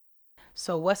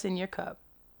So what's in your cup?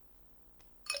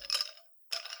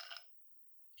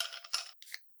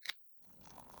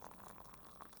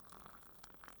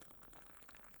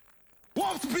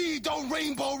 Warp speed, don't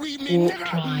rainbow read me, Warp nigga.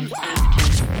 drive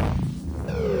active.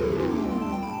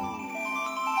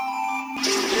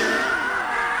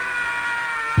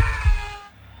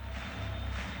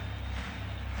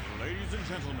 Ladies and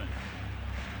gentlemen,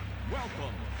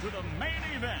 welcome to the main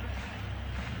event.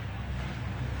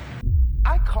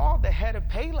 I called the head of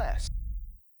Payless.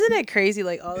 Isn't it crazy?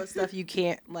 Like all the stuff you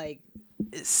can't like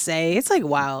say. It's like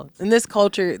wild in this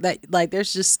culture that like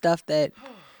there's just stuff that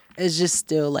is just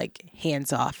still like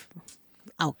hands off.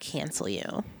 I'll cancel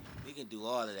you. We can do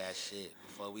all of that shit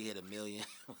before we hit 1 million.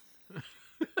 We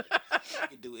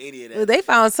can do any of that. They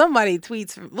found somebody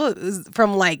tweets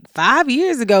from like 5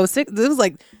 years ago. It was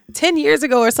like 10 years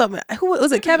ago or something. Who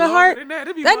was it? Kevin Hart? That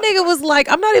nigga was like,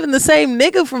 I'm not even the same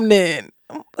nigga from then.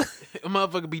 A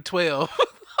motherfucker be 12.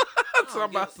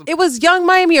 It was Young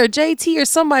Miami or JT or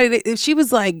somebody. She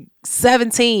was like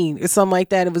 17 or something like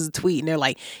that. It was a tweet, and they're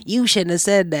like, "You shouldn't have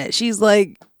said that." She's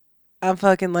like, "I'm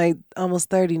fucking like almost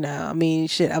 30 now. I mean,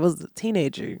 shit. I was a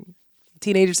teenager.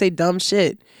 Teenagers say dumb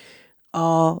shit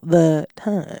all the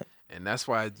time." And that's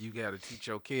why you got to teach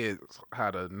your kids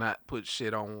how to not put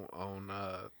shit on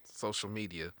social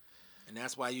media. And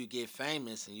that's why you get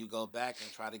famous and you go back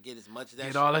and try to get as much of that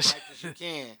Get shit all right that as you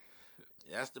can.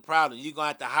 That's the problem. You're going to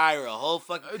have to hire a whole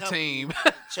fucking company team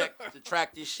to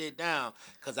track this shit down,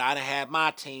 because I'd have had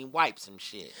my team wipe some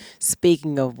shit.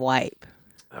 Speaking of wipe.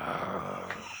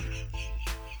 God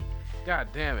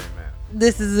damn it, man.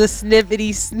 This is a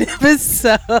snippety snippet,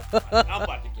 so. I'm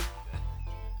about to get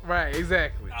Right,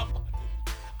 exactly.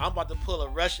 I'm about to pull a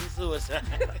Russian suicide.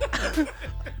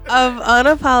 Of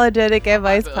Unapologetic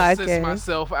Advice Assist Podcast.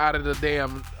 myself out of the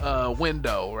damn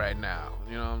window right now.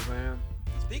 You know what I'm saying?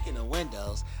 Speaking of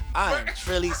windows, I am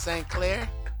Trilly St. Clair.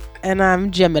 And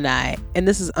I'm Gemini. And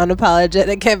this is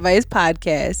Unapologetic Advice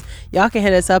Podcast. Y'all can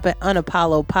hit us up at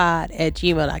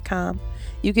unapollopod@gmail.com.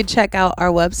 You can check out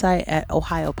our website at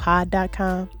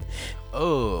ohiopod.com.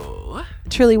 Oh.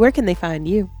 Truly, where can they find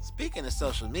you? Speaking of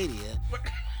social media,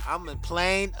 I'm a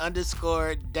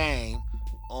plain_Dame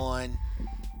on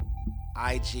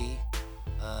IG.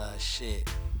 Shit.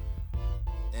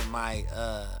 And my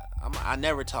I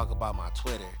never talk about my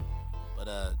Twitter, but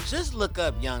just look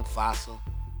up Young Fossil.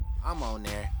 I'm on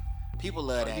there. People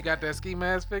love that. You got that ski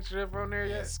mask picture up on there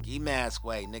yet? Ski mask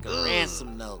way, nigga.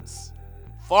 Ransom notes.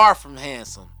 Far from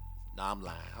handsome. No, I'm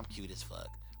lying. I'm cute as fuck.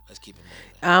 Let's keep it moving.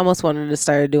 I almost wanted to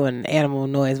start doing an animal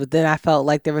noise, but then I felt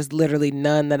like there was literally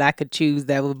none that I could choose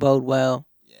that would bode well.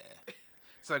 Yeah.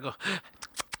 So I go.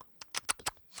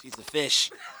 She's a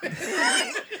fish.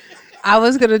 I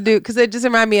was going to do, because it just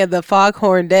reminded me of the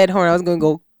foghorn, dead horn. I was going to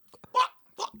go.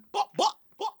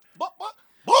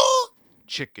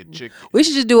 Chicken. We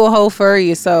should just do a whole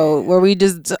furry so where we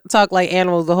just talk like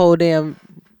animals the whole damn.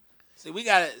 See, we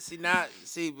gotta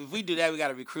if we do that, we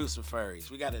gotta recruit some furries.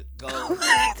 We gotta go.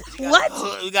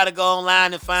 What? We gotta go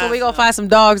online and find. So we gonna find some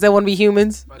dogs that want to be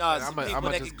humans. No, some people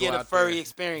that can get a furry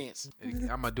experience. I'm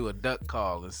gonna do a duck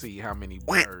call and see how many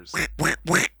birds.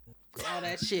 All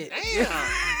that shit. Damn,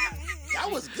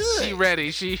 that was good. She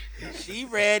ready. She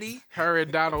ready. Her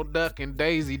and Donald Duck and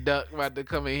Daisy Duck about to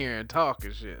come in here and talk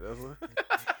and shit. That's what...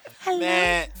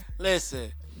 Man,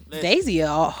 listen. Daisy a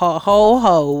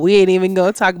ho. We ain't even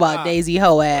gonna talk about Daisy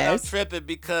ho ass. I'm tripping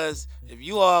because if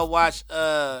you all watch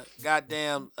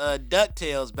goddamn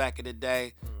DuckTales back in the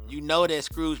day, you know that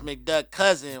Scrooge McDuck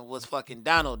cousin was fucking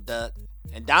Donald Duck,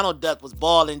 and Donald Duck was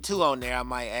balling too on there, I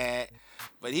might add.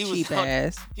 But he was cheap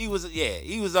ass. He was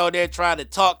on there trying to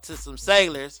talk to some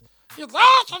sailors. He was like,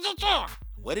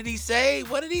 what did he say?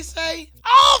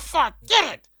 Oh,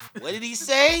 forget it. What did he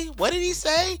say?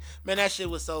 Man, that shit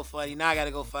was so funny. Now I gotta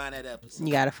go find that episode.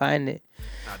 You gotta find it.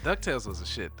 Nah, DuckTales was a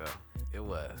shit though. It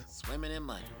was. Swimming in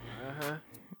money.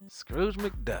 Scrooge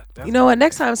McDuck. That's you know what?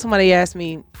 Next time somebody asks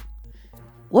me,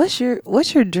 what's your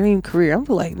dream career? I'm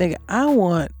like, nigga, I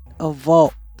want a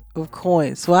vault of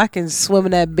coins so I can swim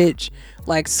in that bitch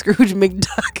like Scrooge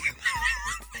McDuck.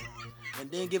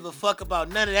 And didn't give a fuck about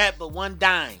none of that but one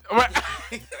dime.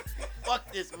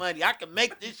 Fuck this money. I can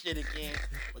make this shit again.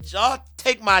 But y'all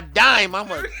take my dime, I'm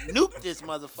gonna nuke this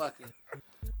motherfucker.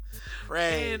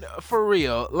 Crazy. And for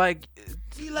real, like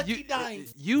lucky dime.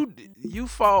 You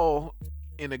fall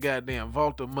in a goddamn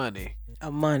vault of money.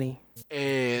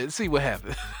 And see what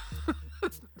happens.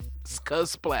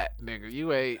 Splat, nigga.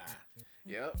 You ain't.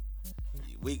 Yep.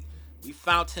 We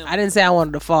found him. I didn't say I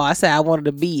wanted to fall. I said I wanted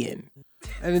to be in.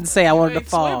 I didn't say I wanted to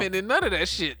fall. Swimming in none of that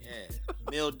shit. Yeah.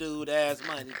 Mildewed ass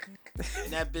money.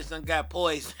 And that bitch done got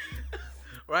poisoned.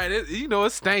 Right,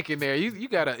 it's stank in there. You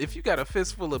gotta if you got a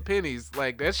fistful of pennies,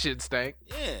 like that shit stank.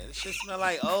 Yeah, it shit smell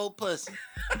like old pussy.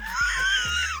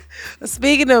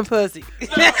 Speaking of pussy.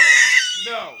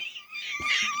 No.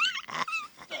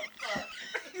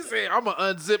 He said, I'm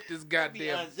gonna unzip this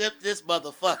goddamn. Unzip this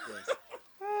motherfucker.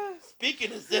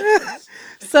 Speaking of zippers.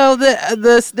 So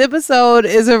the episode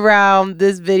is around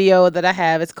this video that I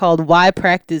have. It's called "Why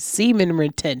Practice Semen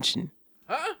Retention."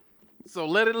 Huh? So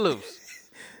let it loose.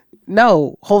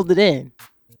 No, hold it in.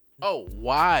 Oh,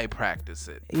 why practice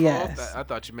it? Yes. Oh, I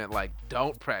thought you meant like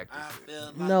don't practice it.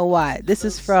 Like no, why? This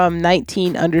is from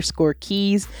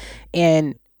 19_keys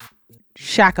and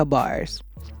Shaka bars.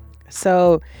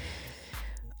 So,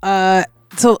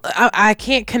 I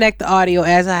can't connect the audio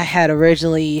as I had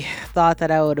originally thought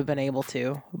that I would have been able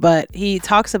to. But he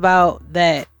talks about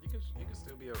that. You can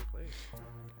still be able to play it.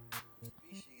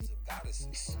 Species of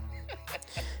goddesses.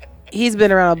 He's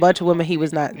been around a bunch of women he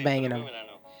was not banging them.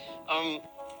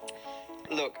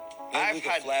 Look, Maybe we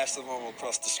can flash them over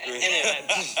across the screen.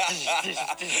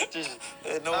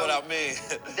 They know what I mean.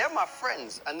 they're my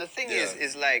friends, and the thing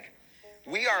is like,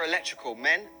 we are electrical,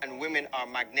 men and women are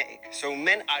magnetic. So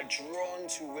men are drawn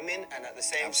to women, and at the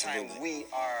same time, we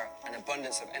are an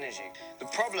abundance of energy. The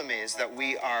problem is that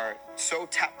we are so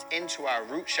tapped into our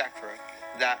root chakra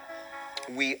that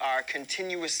we are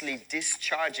continuously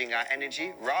discharging our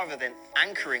energy rather than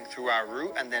anchoring through our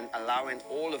root and then allowing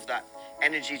all of that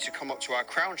energy to come up to our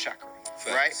crown chakra.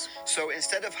 Right? So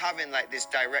instead of having like this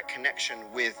direct connection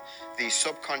with the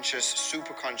subconscious,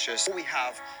 superconscious, all we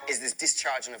have is this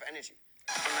discharging of energy.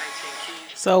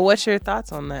 So what's your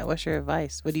thoughts on that? What's your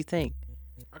advice? What do you think?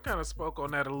 I kind of spoke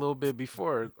on that a little bit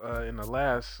before in the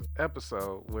last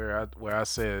episode where I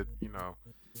said,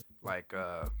 like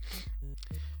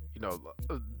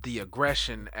the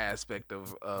aggression aspect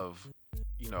of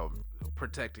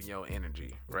protecting your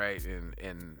energy, right?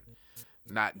 And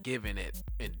not giving it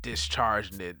and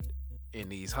discharging it in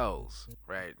these hoes,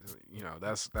 right?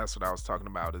 That's what I was talking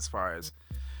about as far as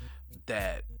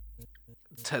that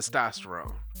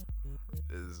testosterone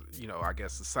is, I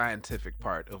guess the scientific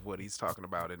part of what he's talking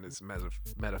about in this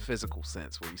metaphysical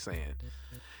sense, where he's saying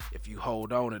if you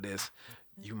hold on to this,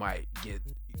 you're gonna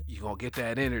get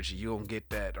that energy, you're gonna get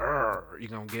that you're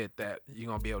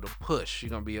gonna be able to push,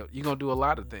 you're gonna do a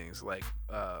lot of things, like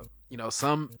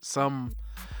some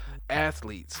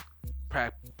athletes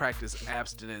practice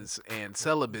abstinence and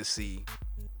celibacy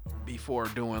before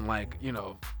doing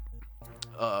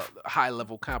high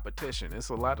level competition. It's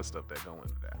a lot of stuff that go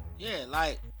into that. Yeah,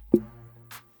 like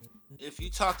if you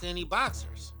talk to any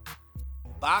boxers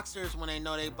when they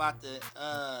know they about to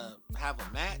have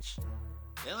a match,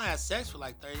 they don't have sex for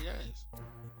like 30 days.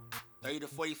 30 to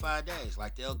 45 days.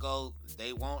 Like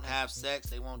they won't have sex,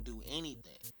 they won't do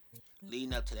anything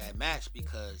leading up to that match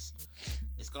because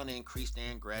it's going to increase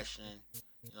their aggression.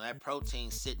 That protein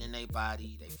sitting in their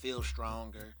body, they feel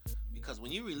stronger. Because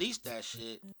when you release that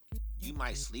shit, you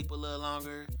might sleep a little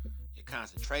longer. Your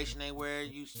concentration ain't where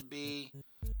it used to be.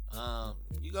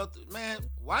 You go through, man,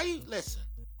 why you, listen.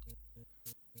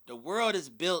 The world is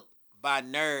built by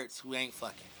nerds who ain't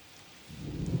fucking.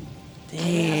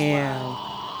 Damn.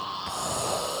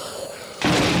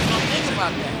 Don't think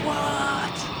about that.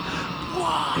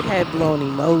 What? Head blown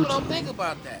emoji. Don't think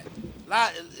about that.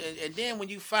 And then when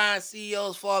you find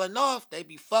CEOs falling off, they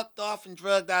be fucked off and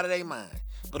drugged out of their mind.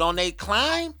 But on they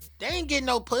climb, they ain't getting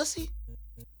no pussy.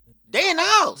 They in the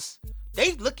house.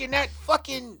 They looking at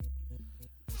fucking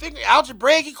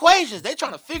algebraic equations. They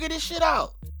trying to figure this shit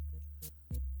out.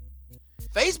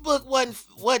 Facebook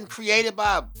wasn't created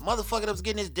by a motherfucker that was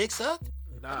getting his dick sucked.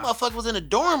 That motherfucker was in a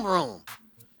dorm room.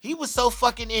 He was so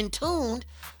fucking in tuned.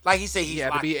 Like he said, he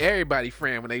had to be everybody's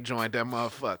friend when they joined that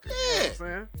motherfucker. Yeah. You know what I'm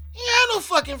saying? He had no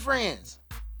fucking friends.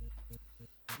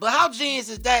 But how genius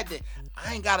is that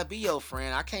I ain't gotta be your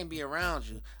friend. I can't be around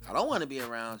you. I don't want to be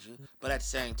around you. But at the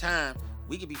same time,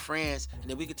 we could be friends and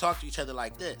then we could talk to each other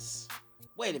like this.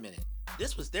 Wait a minute.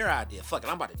 This was their idea. Fuck it.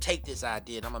 I'm about to take this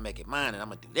idea and I'm gonna make it mine and I'm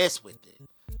gonna do this with it.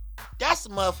 That's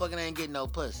the motherfucker that ain't getting no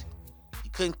pussy. He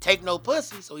couldn't take no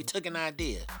pussy, so he took an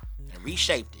idea and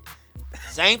reshaped it.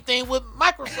 Same thing with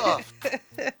Microsoft.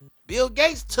 Bill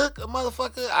Gates took a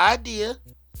motherfucker idea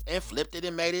and flipped it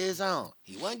and made it his own.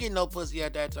 He wasn't getting no pussy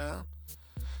at that time.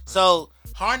 So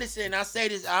harnessing, I say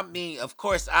this, I mean, of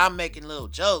course I'm making little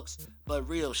jokes, but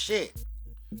real shit.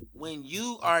 When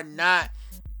you are not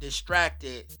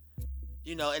distracted,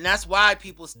 and that's why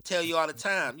people tell you all the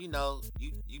time, you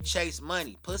chase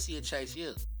money, pussy will chase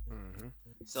you. Mm-hmm.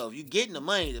 So if you getting the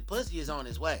money, the pussy is on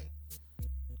its way.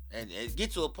 And it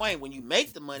gets to a point when you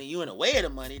make the money, you in the way of the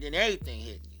money, then everything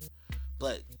hitting you.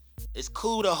 But it's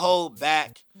cool to hold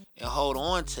back and hold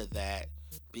on to that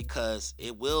because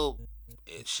it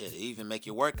should even make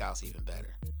your workouts even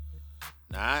better.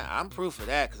 Now, I'm proof of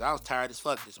that because I was tired as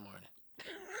fuck this morning.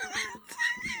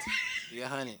 Yeah,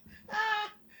 honey.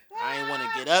 I ain't want to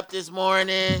get up this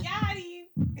morning.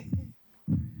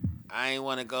 I ain't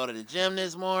want to go to the gym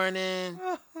this morning.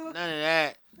 None of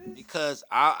that. Because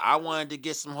I wanted to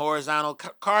get some horizontal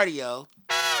cardio.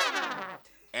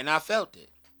 And I felt it.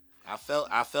 I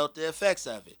felt the effects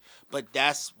of it. But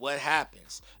that's what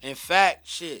happens. In fact,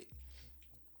 shit,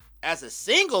 as a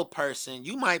single person,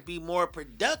 you might be more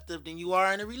productive than you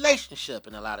are in a relationship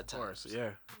in a lot of times. Of course, yeah.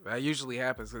 That usually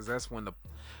happens because that's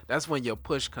when your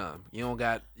push come. You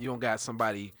don't got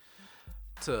somebody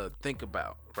to think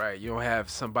about, right? You don't have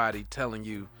somebody telling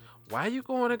you, why you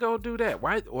going to go do that?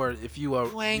 Why? Or if you are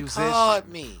you ain't musician, called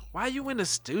me. Why you in the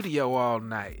studio all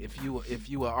night? If you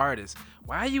an artist,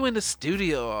 why are you in the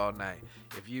studio all night?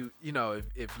 If you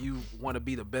want to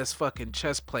be the best fucking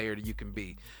chess player that you can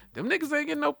be, them niggas ain't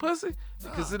getting no pussy.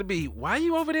 Because it'll be, why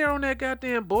you over there on that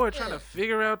goddamn board trying to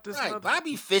figure out this? Right,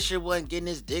 Bobby Fischer wasn't getting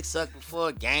his dick sucked before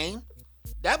a game.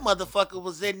 That motherfucker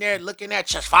was in there looking at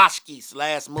Chesfosky's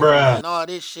last movie and all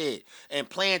this shit and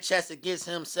playing chess against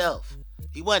himself.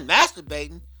 He wasn't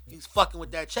masturbating. He was fucking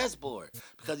with that chessboard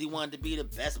because he wanted to be the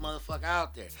best motherfucker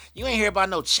out there. You ain't hear about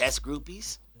no chess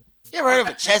groupies. You ever heard of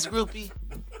a chess groupie?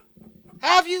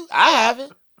 Have you? I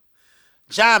haven't.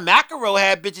 John McEnroe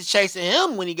had bitches chasing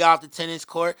him when he got off the tennis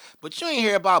court, but you ain't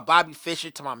hear about Bobby Fischer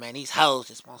talking about, man, these hoes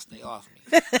just won't stay off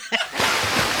me.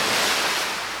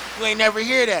 You ain't never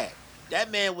hear that. That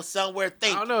man was somewhere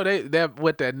thinking. I don't know.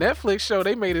 With that Netflix show,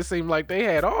 they made it seem like they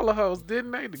had all the hoes,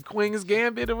 didn't they? The Queen's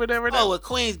Gambit or whatever. Oh, well,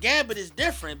 Queen's Gambit is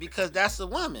different because that's a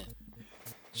woman.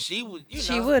 She would,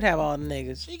 She would have all the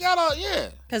niggas. She got all, yeah.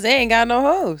 Because they ain't got no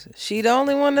hoes. She the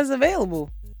only one that's available.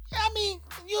 Yeah, I mean,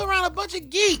 you around a bunch of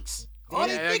geeks. All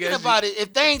they thinking about it,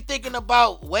 if they ain't thinking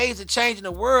about ways of changing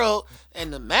the world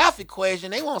and the math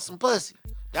equation, they want some pussy.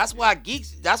 That's why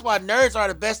nerds are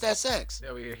the best at sex.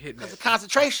 Yeah, we were hitting because of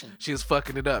concentration. She was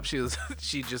fucking it up. She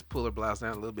just pulled her blouse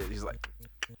down a little bit. She's like,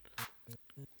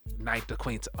 knight the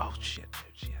queen. Oh shit,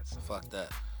 she had some fucked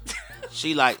up.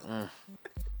 She like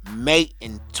mate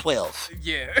in 12.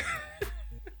 Yeah.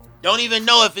 Don't even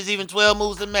know if it's even 12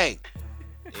 moves to make.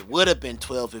 It would have been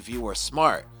 12 if you were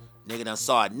smart. Nigga done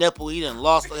saw a nipple. He done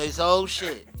lost his whole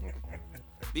shit.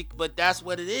 But that's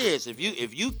what it is. If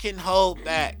you can hold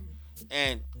back.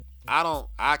 And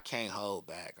I can't hold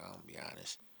back, I'm gonna be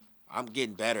honest. I'm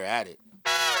getting better at it.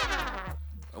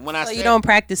 And when you don't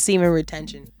practice semen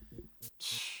retention.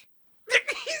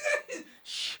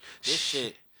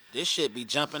 This shit be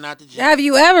jumping out the gym. Have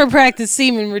you ever practiced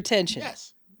semen retention?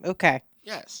 Yes. Okay.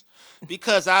 Yes.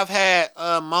 Because I've had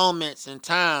moments and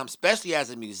times, especially as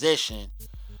a musician,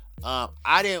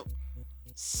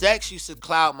 sex used to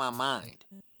cloud my mind.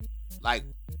 Like,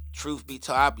 truth be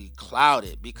told, I'd be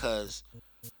clouded because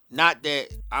not that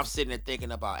I'm sitting there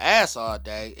thinking about ass all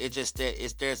day. It's just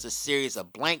that there's a series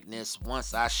of blankness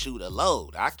once I shoot a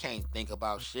load. I can't think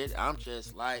about shit. I'm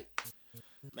just like,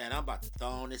 man, I'm about to throw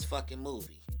on this fucking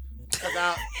movie.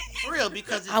 For real,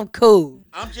 because I'm cool.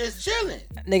 I'm just chilling.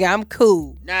 Nigga, I'm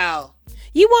cool. Now,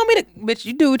 you want me to, bitch,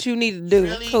 you do what you need to do.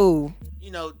 Trilly, cool.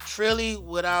 You know, Trilly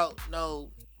without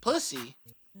no pussy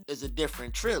is a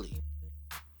different Trilly.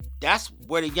 That's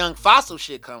where the young fossil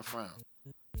shit come from.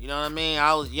 You know what I mean?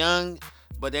 I was young,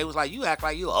 but they was like, you act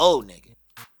like you an old nigga.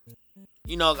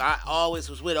 You know, I always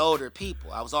was with older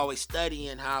people. I was always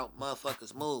studying how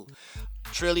motherfuckers move.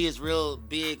 Trilly is real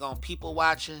big on people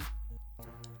watching.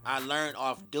 I learned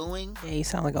off doing. Yeah, you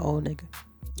sound like an old nigga.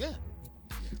 Yeah.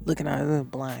 Looking out of the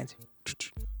blinds.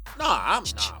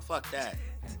 Fuck that.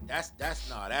 That's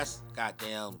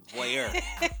goddamn voyeur.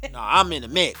 No, I'm in the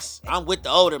mix. I'm with the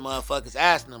older motherfuckers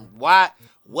asking them, what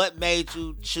made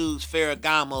you choose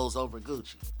Ferragamos over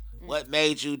Gucci? What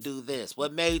made you do this?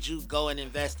 What made you go and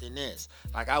invest in this?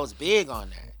 Like, I was big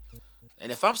on that.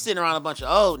 And if I'm sitting around a bunch of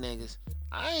old niggas,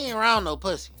 I ain't around no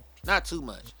pussy. Not too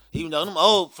much. Even though them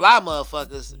old fly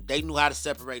motherfuckers, they knew how to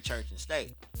separate church and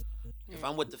state. If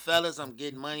I'm with the fellas, I'm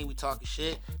getting money, we talking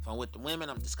shit. If I'm with the women,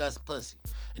 I'm discussing pussy.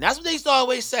 And that's what they used to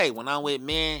always say. When I'm with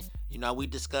men, you know, we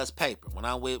discuss paper. When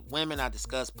I'm with women, I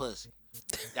discuss pussy.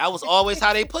 That was always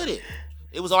how they put it.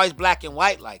 It was always black and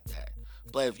white like that.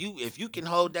 But if you can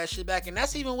hold that shit back, and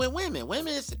that's even with women.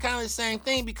 Women, it's kind of the same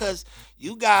thing because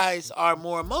you guys are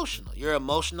more emotional. You're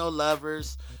emotional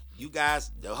lovers. You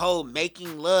guys, the whole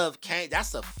making love,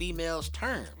 that's a female's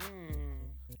term.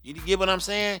 You get what I'm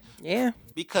saying? Yeah.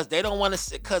 Because they don't want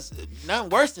to, because nothing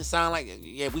worse than sound like,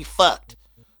 yeah, we fucked.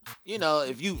 you know,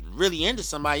 if you really into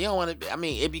somebody, you don't want to. I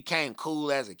mean, it became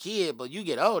cool as a kid, but you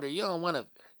get older, you don't want to.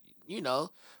 You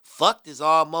know, fucked is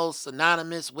almost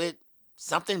synonymous with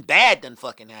something bad done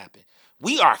fucking happen.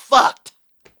 We are fucked,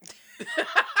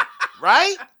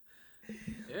 right?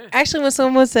 Actually, when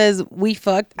someone says we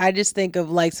fucked, I just think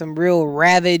of like some real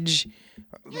ravage,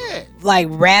 like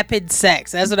rapid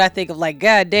sex. That's what I think of. Like,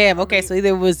 goddamn. Okay, so either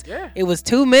it was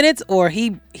 2 minutes, or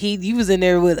he was in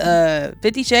there with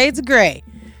 50 Shades of Grey.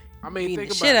 I mean, think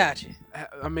the about shit out you.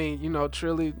 I mean, you know,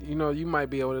 Trilly, you know, you might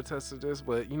be able to attest to this,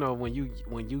 but you know, when you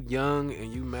young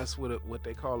and you mess with what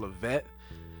they call a vet,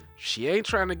 she ain't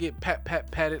trying to get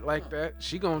patted like that.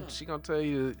 She gonna tell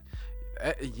you,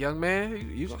 young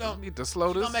man, you gonna need to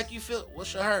slow this. Gonna make you feel.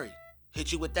 What's your hurry?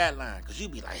 Hit you with that line, cause you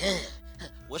be like,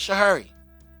 what's your hurry?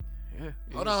 Yeah.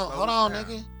 Hold on,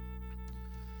 nigga.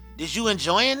 Did you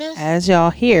enjoying this? As y'all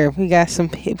hear, we got some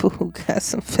people who got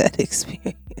some vet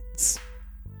experience.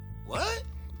 What?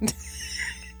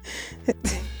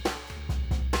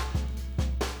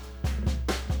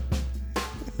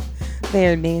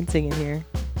 They're dancing in here.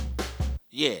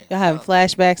 Yeah. Y'all having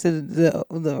flashbacks to the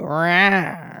No,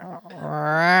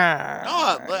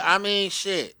 but I mean,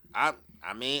 shit. I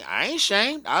mean, I ain't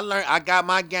ashamed. I got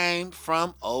my game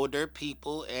from older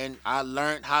people, and I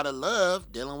learned how to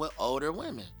love dealing with older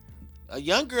women. A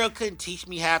young girl couldn't teach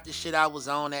me half the shit I was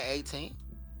on at 18.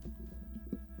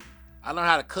 I learned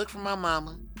how to cook from my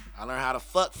mama. I learned how to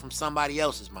fuck from somebody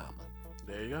else's mama.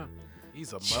 There you go.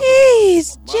 He's a mother.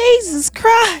 Jeez, Jesus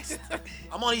Christ.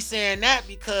 I'm only saying that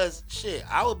because, shit,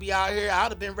 I would be out here, I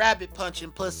would have been rabbit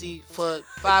punching pussy for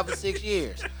 5 or 6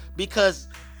 years. Because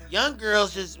young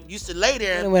girls just used to lay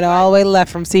there. And went all the way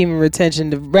left from semen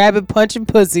retention to rabbit punching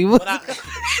pussy.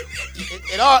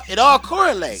 It all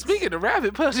correlates. Speaking of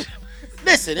rabbit punching.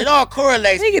 Listen, it all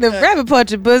correlates. Speaking of rabbit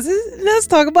punching pussy, let's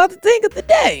talk about the thing of the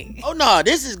day. Oh, no,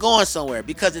 this is going somewhere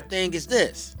because the thing is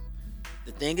this.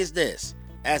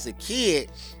 As a kid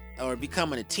or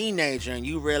becoming a teenager and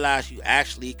you realize you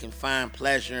actually can find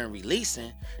pleasure in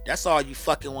releasing, that's all you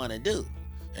fucking want to do.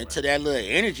 Until that little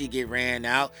energy get ran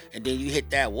out and then you hit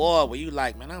that wall where you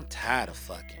like, man, I'm tired of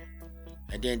fucking.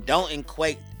 And then don't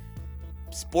equate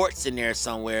sports in there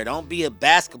somewhere. Don't be a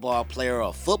basketball player or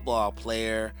a football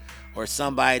player or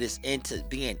somebody that's into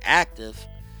being active.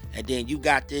 And then you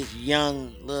got this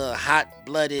young, little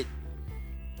hot-blooded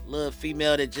little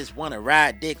female that just want to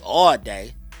ride dick all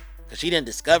day because she done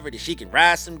discovered that she can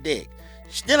ride some dick.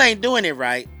 She still ain't doing it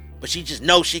right, but she just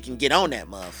knows she can get on that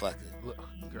motherfucker.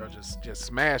 Girl just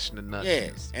smashing the nuts. Yeah,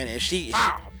 and if she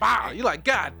bow, you like,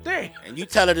 God damn. And you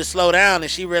tell her to slow down,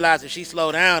 and she realizes if she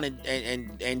slow down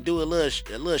and do a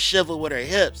little shiver with her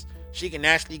hips, she can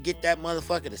actually get that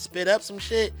motherfucker to spit up some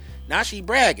shit. Now she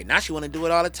bragging. Now she want to do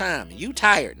it all the time. And you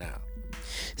tired now.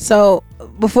 So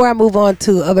before I move on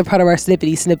to the other part of our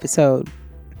snippety episode,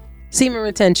 semen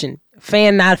retention,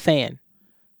 fan, not a fan.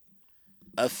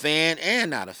 A fan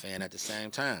and not a fan at the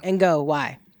same time. And go,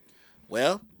 why?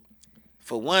 Well,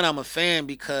 for one, I'm a fan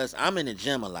because I'm in the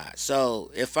gym a lot.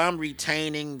 So if I'm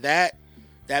retaining that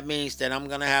means that I'm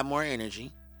gonna have more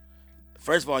energy.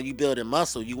 First of all, you building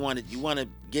muscle. You want to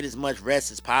get as much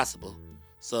rest as possible.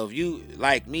 So if you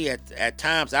like me, at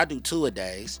times I do 2 a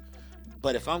days.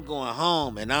 But if I'm going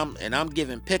home and I'm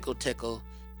giving pickle tickle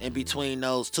in between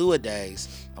those 2 a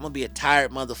days, I'm gonna be a tired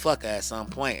motherfucker at some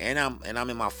point, and I'm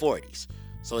in my 40s.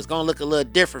 So it's gonna look a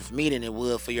little different for me than it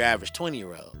would for your average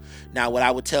 20-year-old. Now, what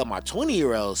I would tell my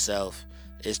 20-year-old self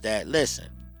is that, listen,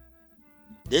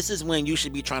 this is when you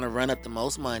should be trying to run up the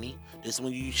most money. This is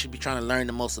when you should be trying to learn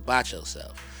the most about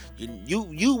yourself.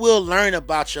 You will learn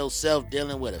about yourself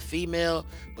dealing with a female,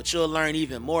 but you'll learn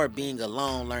even more being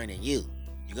alone, learning you.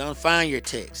 You're going to find your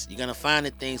ticks. You're going to find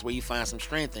the things where you find some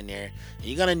strength in there. And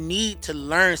you're going to need to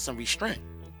learn some restraint.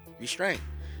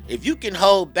 If you can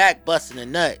hold back busting a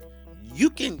nut, you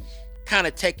can kind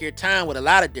of take your time with a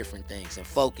lot of different things and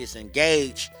focus,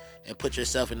 engage, and put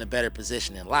yourself in a better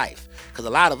position in life. Because a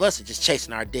lot of us are just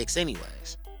chasing our dicks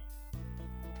anyways.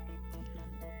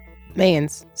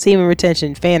 Man's semen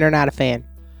retention, fan or not a fan?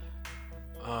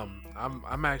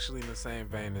 I'm actually in the same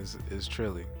vein as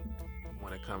Trilly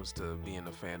when it comes to being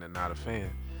a fan and not a fan,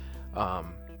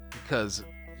 because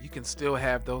you can still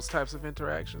have those types of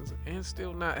interactions and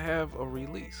still not have a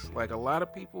release. Like a lot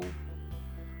of people,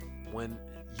 when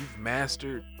you've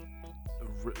mastered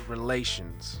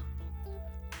relations,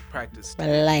 practice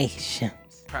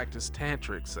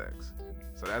tantric sex.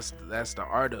 So that's the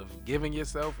art of giving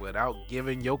yourself without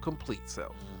giving your complete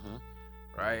self. Mm-hmm.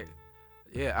 Right?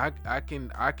 Yeah, I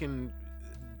can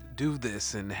do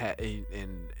this and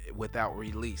without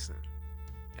releasing.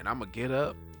 And I'm gonna get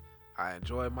up. I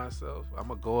enjoy myself. I'm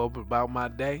gonna go up about my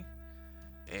day,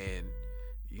 and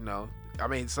you know, I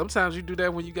mean, sometimes you do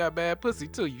that when you got bad pussy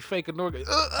too. You fake an organ.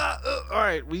 All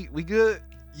right, we good.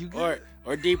 You good?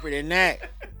 Or deeper than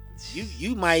that,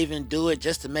 you might even do it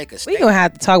just to make a We statement. gonna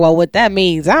have to talk about what that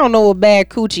means. I don't know what bad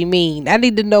coochie mean. I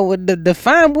need to know what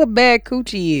define what bad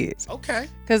coochie is. Okay.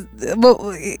 Cause,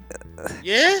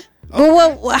 Yeah.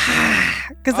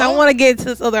 Because I want to get into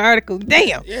this other article.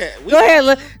 Damn. Yeah. Go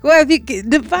ahead. Go ahead. If you can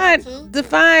define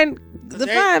bad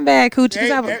coochie.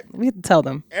 Because we have to tell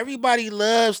them. Everybody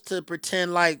loves to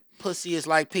pretend like pussy is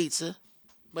like pizza,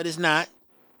 but it's not.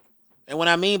 And what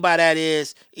I mean by that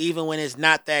is, even when it's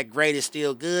not that great, it's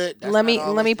still good. Let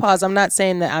me pause. I'm not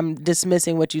saying that I'm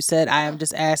dismissing what you said. I am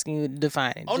just asking you to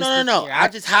define it. Oh, no. I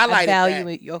just highlighted value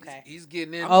that. it. Okay. He's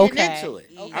getting in. Into it.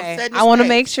 Okay. I want to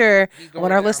make sure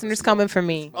when our listeners coming for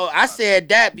me. Oh, I said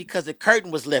that because the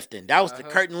curtain was lifting. That was the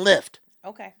curtain lift.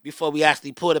 Okay. Before we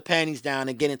actually pull the panties down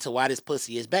and get into why this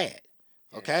pussy is bad.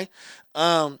 Okay?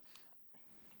 I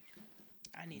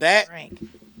need a drink.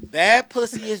 Bad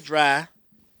pussy is dry.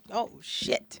 Oh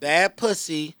shit. Bad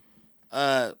pussy,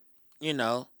 bad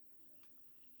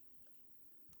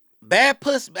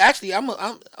pussy. Actually, I'm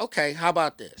okay. How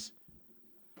about this?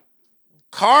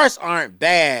 Cars aren't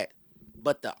bad,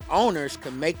 but the owners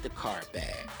can make the car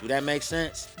bad. Do that make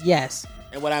sense? Yes.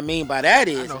 And what I mean by that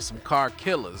is, I know some car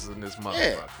killers in this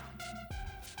motherfucker.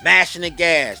 Mashing the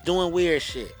gas, doing weird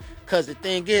shit. Cause the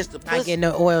thing is, the pussy, Not getting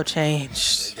the oil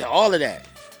changed. all of that.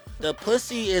 The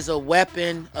pussy is a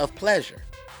weapon of pleasure.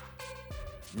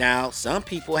 Now, some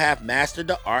people have mastered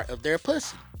the art of their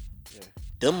pussy. Yeah.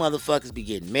 Them motherfuckers be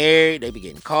getting married, they be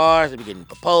getting cars, they be getting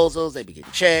proposals, they be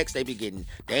getting checks, you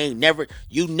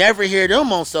never hear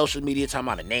them on social media talking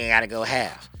about a nigga gotta go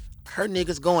half. Her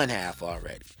nigga's going half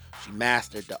already. She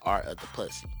mastered the art of the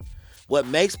pussy. What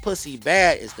makes pussy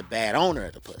bad is the bad owner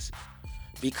of the pussy.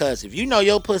 Because if you know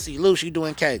your pussy loose, you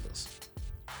doing kegels.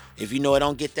 If you know it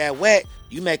don't get that wet,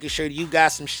 you making sure you got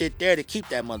some shit there to keep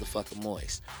that motherfucker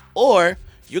moist. Or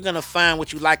you're going to find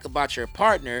what you like about your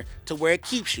partner to where it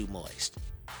keeps you moist.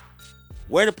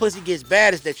 Where the pussy gets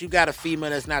bad is that you got a female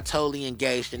that's not totally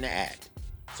engaged in the act.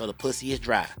 So the pussy is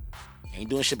dry. Ain't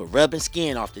doing shit but rubbing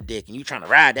skin off the dick. And you trying to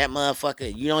ride that motherfucker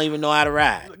and you don't even know how to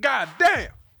ride. God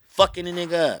damn. Fucking the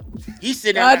nigga up. He's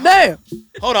sitting there. God damn.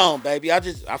 Hold on, baby. I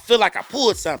feel like I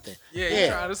pulled something. Yeah, you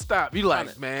trying to stop. You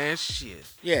like, man, shit.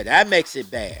 Yeah, that makes it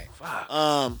bad. Fuck.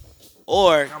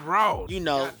 Or I'm wrong.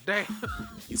 God damn.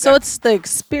 So it's the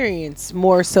experience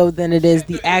more so than it is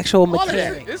the actual all of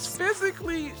that. mechanics. It's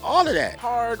physically all of that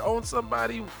hard on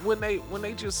somebody when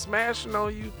they just smashing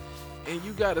on you, and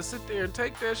you gotta sit there and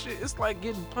take that shit. It's like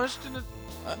getting punched in the,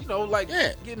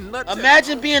 getting nuts.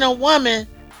 Imagine being a woman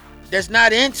that's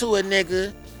not into a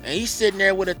nigga, and he's sitting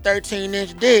there with a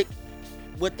 13-inch dick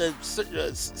with the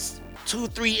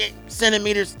 2-3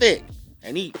 centimeters thick,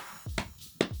 and you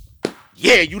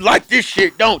like this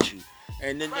shit, don't you?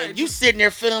 And then and you sitting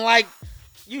there feeling like,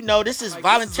 this is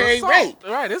voluntary rape.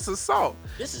 Right, it's assault.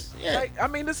 This is, Like, I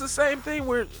mean, it's the same thing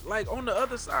where, like, on the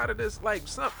other side of this, like,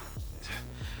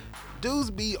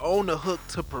 dudes be on the hook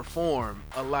to perform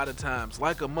a lot of times,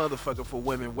 like a motherfucker for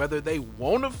women, whether they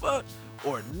want to fuck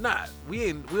or not.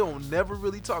 We don't never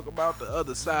really talk about the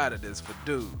other side of this for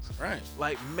dudes. Right.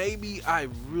 Like, maybe I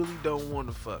really don't want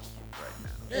to fuck right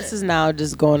now. This is now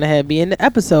just going ahead being the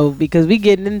episode because we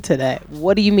getting into that.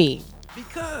 What do you mean?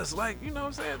 Because, like, you know what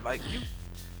I'm saying? Like,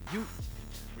 you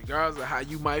regardless of how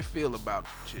you might feel about the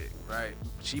chick, right?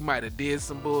 She might have did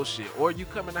some bullshit. Or you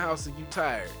come in the house and you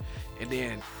tired. And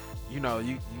then, you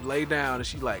lay down and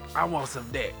she like, I want some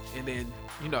dick. And then,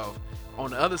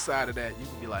 on the other side of that, you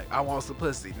can be like, I want some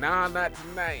pussy. Nah, not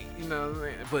tonight. You know what I'm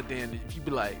saying? But then if you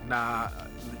be like, nah,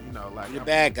 like, you're a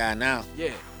bad guy now.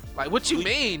 Yeah. Like, what you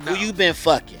mean? Who you been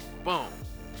fucking? Boom.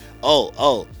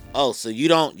 Oh, so you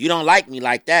don't like me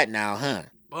like that now, huh?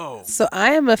 Boom. So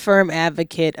I am a firm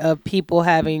advocate of people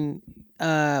having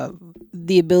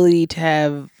the ability to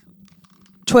have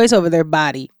choice over their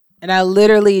body. And I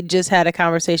literally just had a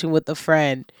conversation with a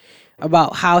friend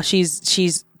about how she's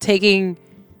taking,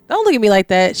 don't look at me like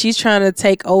that, she's trying to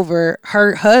take over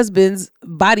her husband's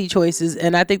body choices,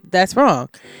 and I think that's wrong.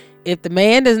 If the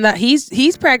man does not,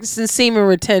 he's practicing semen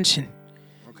retention.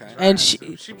 Okay. And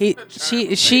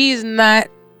she's not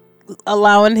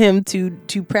allowing him to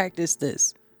practice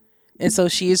this. And so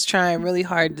she is trying really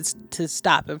hard to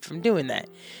stop him from doing that.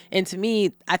 And to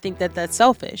me, I think that's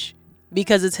selfish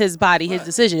because it's his body, his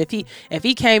decision. If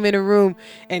he came in a room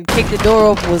and kicked the door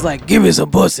open, was like, "Give me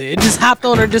some pussy," and just hopped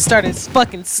on her, just started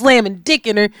fucking slamming dick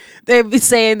in her, they'd be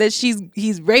saying that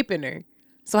he's raping her.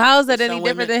 So how is that Some any women-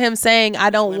 different than him saying I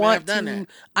don't women want have done to that.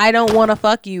 I don't want to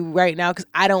fuck you right now because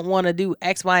I don't want to do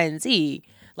X, Y, and Z?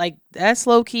 Like that's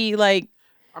low key like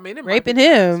I mean, it raping might be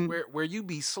times him. where you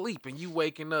be sleeping, you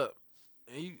waking up,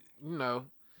 and you know,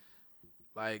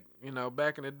 like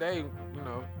back in the day,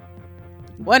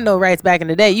 wasn't no rights back in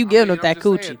the day. You giving I'm up that just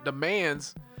coochie. saying, the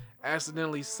man's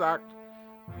accidentally socked,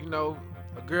 a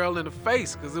girl in the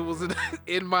face because it was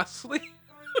in my sleep.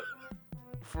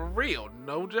 For real,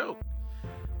 no joke.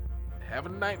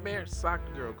 Having a nightmare, socked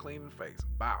the girl clean in the face.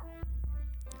 Bow.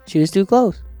 She was too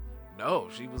close. No,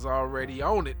 she was already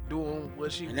on it, doing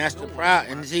what she. And that's was the doing.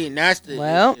 problem. And see, and that's the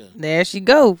Well, issue. there she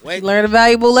go. She Wait. learned a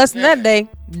valuable lesson Yeah. that day.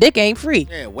 Dick ain't free.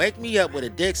 Yeah, wake me up with a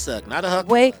dick suck, not a hook.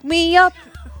 Wake me up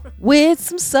with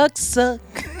some suck.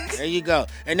 There you go.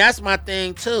 And that's my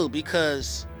thing too,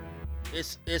 because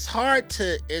it's hard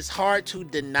to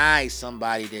deny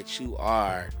somebody that you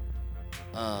are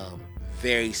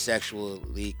very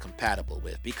sexually compatible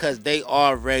with, because they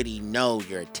already know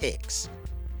your tics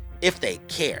if they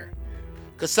care.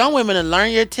 Because some women will learn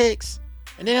your tics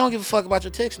and they don't give a fuck about your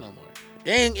tics no more.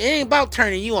 It ain't about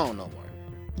turning you on no more.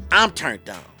 I'm turned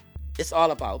on. It's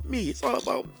all about me. It's all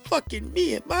about fucking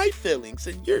me and my feelings.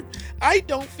 And I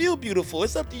don't feel beautiful.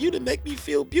 It's up to you to make me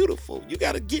feel beautiful. You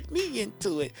gotta get me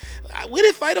into it. What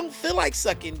if I don't feel like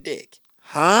sucking dick?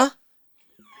 Huh?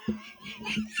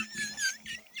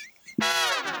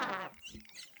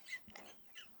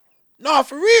 No,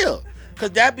 for real. Cause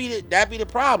that be the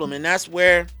problem, and that's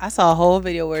where. I saw a whole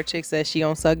video where a chick said she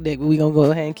don't suck dick, but we gonna go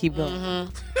ahead and keep going.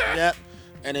 Yep.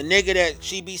 And the nigga that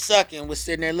she be sucking was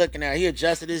sitting there looking at her. He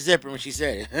adjusted his zipper when she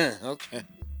said it. Okay.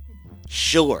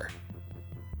 Sure.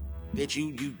 Bitch,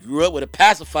 you grew up with a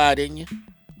pacifier, didn't you?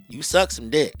 You suck some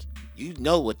dick. You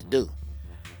know what to do.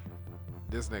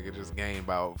 This nigga just gained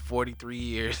about 43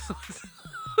 years.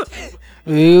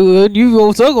 You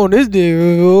gonna suck on this dick?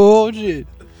 Oh shit!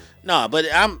 No, but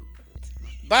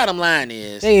bottom line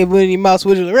is. They ain't putting your mouth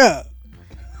switching around.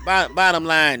 Bottom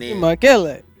line is. In my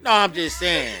Cadillac. No, I'm just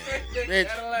saying. Bitch,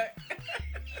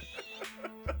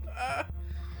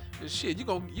 Shit, you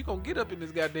gonna get up in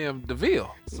this goddamn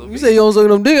DeVille. So You say you don't suck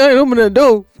no dick? I ain't opening that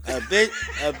door. a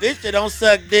bitch that don't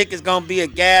suck dick is gonna be a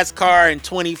gas car in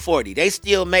 2040. They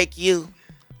still make you.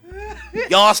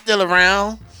 Y'all still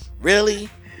around? Really?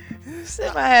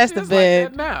 Sit my ass to it's bed.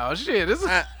 like that now. Shit, it's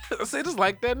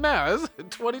like that now. It's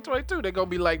 2022. They're gonna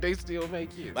be like they still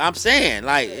make you. I'm saying,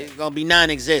 like, it's gonna be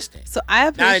non-existent. So I Not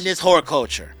in appreciate. this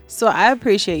horticulture. So I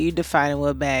appreciate you defining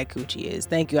what bad coochie is.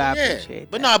 Thank you. I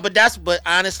appreciate. But that. no, but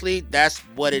honestly, that's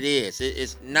what it is.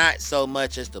 It's not so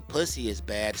much as the pussy is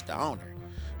bad, it's the owner.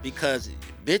 Because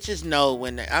bitches know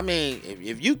when,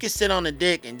 if you can sit on a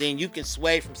dick and then you can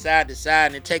sway from side to side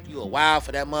and it take you a while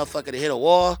for that motherfucker to hit a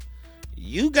wall,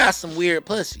 you got some weird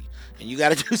pussy. And you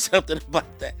gotta do something about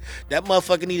that. That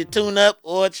motherfucker need to tune up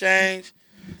or change.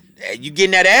 You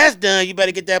getting that ass done, you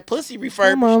better get that pussy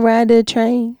refurbished. Come on, ride the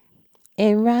train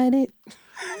and ride it.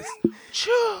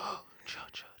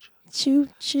 Choo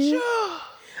choo.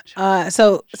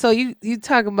 So you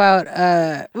talk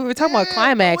about we were talking about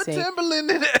climaxing.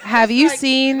 Have you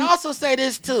seen? And also say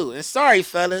this too, and sorry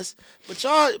fellas, but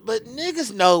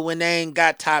niggas know when they ain't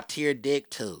got top tier dick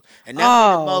too. And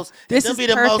that's the most. This them is be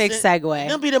the perfect most, segue.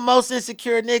 Them be the most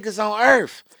insecure niggas on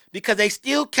earth because they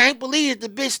still can't believe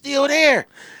that the bitch still there.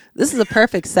 This is a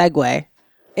perfect segue.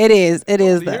 It is. It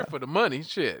is Here though. for the money,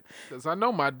 shit. Cause I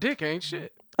know my dick ain't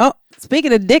shit. Oh,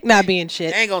 speaking of dick not being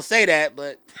shit. They ain't gonna say that,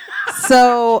 but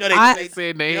So you know I they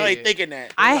thinking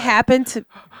that. I happen to.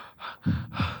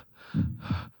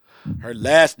 Her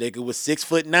last nigga was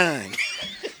 6'9".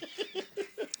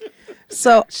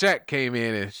 So Shaq came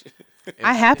in and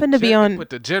I happen to be on. put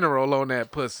the general on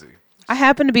that pussy. I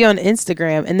happen to be on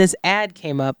Instagram, and this ad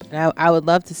came up, and I would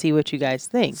love to see what you guys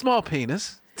think. Small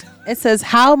penis. It says,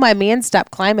 "How my man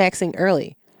stopped climaxing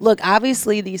early." Look,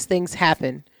 obviously these things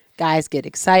happen. Guys get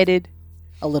excited,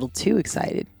 a little too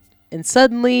excited, and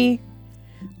suddenly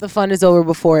the fun is over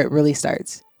before it really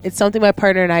starts. It's something my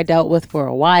partner and I dealt with for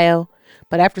a while,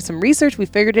 but after some research, we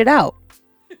figured it out.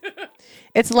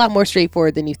 It's a lot more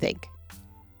straightforward than you think.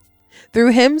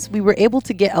 Through Hims, we were able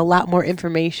to get a lot more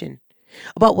information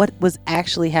about what was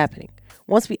actually happening.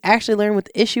 Once we actually learned what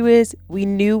the issue is, we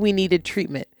knew we needed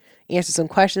treatment. Answer some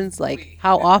questions like,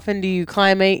 how often do you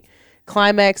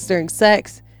climax during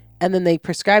sex? And then they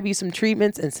prescribe you some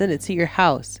treatments and send it to your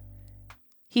house.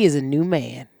 He is a new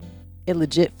man. It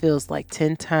legit feels like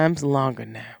 10 times longer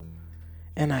now.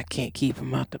 And I can't keep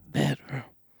him out the bedroom.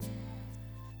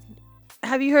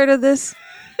 Have you heard of this?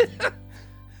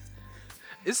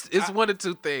 It's one of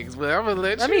two things, but I'm gonna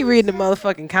let me you. read the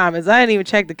motherfucking comments. I didn't even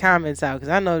check the comments out because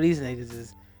I know these niggas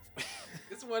is.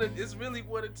 It's It's really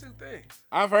one of two things.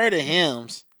 I've heard of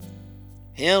Hims.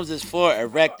 Hims is for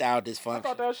erectile dysfunction. I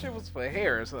thought that shit was for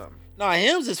hair or something. No,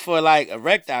 Hims is for like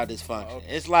erectile dysfunction. Oh, okay.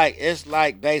 It's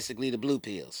like basically the blue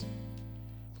pills,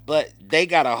 but they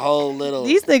got a whole little.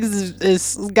 These niggas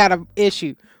is got an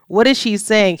issue. What is she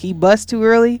saying? He bust too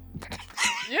early?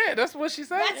 Yeah, that's what she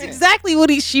said. That's exactly what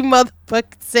she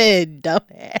motherfucking said,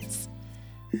 dumbass.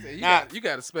 You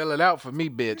got to spell it out for me,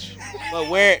 bitch. But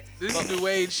where This new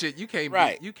age shit, you can't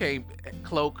Right. you can't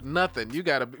cloak nothing. You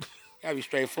gotta be. gotta be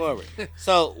straightforward.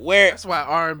 So where That's why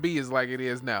R&B is like it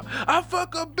is now. I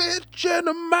fuck a bitch in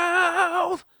the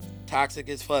mouth. toxic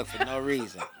as fuck for no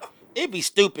reason. It be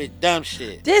stupid, dumb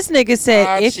shit. This nigga said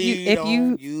I if cheat you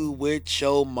on you with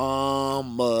your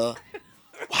mama,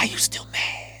 why you still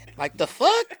mad? Like the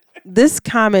fuck? this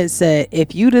comment said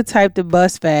if you the type to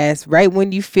bust fast, right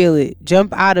when you feel it,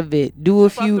 jump out of it, do a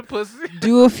Fuck few the pussy.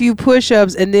 do a few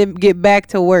push-ups and then get back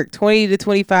to work. 20 to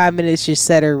 25 minutes should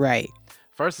set her right.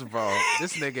 First of all,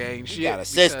 this nigga ain't shit got a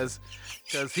system.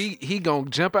 because he gonna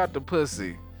jump out the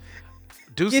pussy,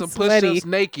 do Get some sweaty. push-ups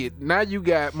naked. Now you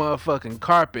got motherfucking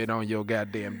carpet on your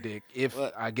goddamn dick. If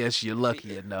What? I guess you're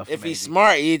lucky enough. If maybe. he's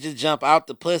smart, he just jump out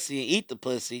the pussy and eat the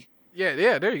pussy.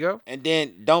 yeah, there you go. And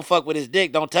then don't fuck with his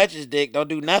dick. Don't touch his dick. Don't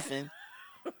do nothing.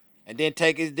 And then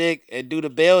take his dick and do the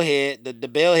bell head, the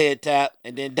bell head tap,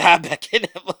 and then dive back in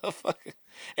that motherfucker.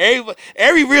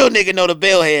 Every real nigga know the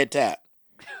bell head tap.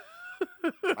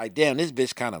 Like, damn, this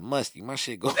bitch kind of musty. My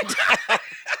shit going down.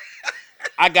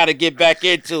 I gotta get back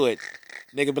into it.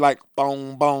 Nigga be like,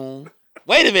 boom, boom.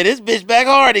 Wait a minute, this bitch back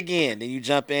hard again. Then you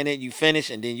jump in it, you finish,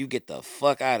 and then you get the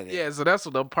fuck out of there. Yeah, so that's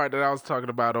the part that I was talking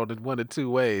about on the one of two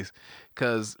ways.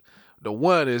 Because the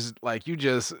one is like you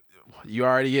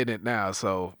already in it now,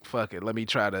 so fuck it. Let me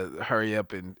try to hurry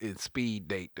up and speed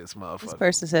date this This motherfucker.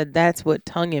 person said that's what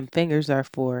tongue and fingers are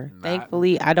for. Not-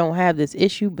 Thankfully, I don't have this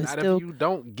issue, but Not still, if you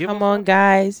don't give come a on,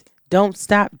 guys. Don't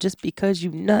stop just because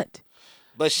you nut.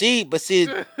 But see,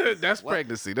 That's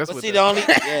pregnancy. That's but what see, that- the only,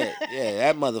 yeah,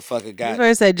 that motherfucker This got.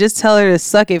 person said just tell her to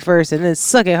suck it first and then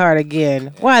suck it hard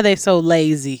again. Why are they so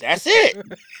lazy? That's it.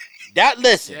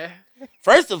 Listen. Yeah.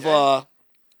 First of all,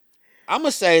 I'm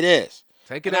gonna say this,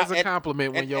 Take it And as I- a and-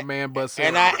 compliment when your man busts in.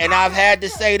 and I've had to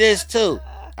say this too.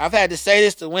 I've had to say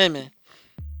this to women.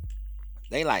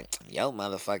 They like, yo,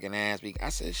 motherfucking ass. I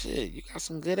said, shit, you got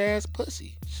some good ass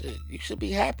pussy. Shit, you should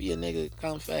be happy a nigga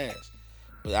come fast.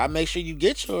 But I make sure you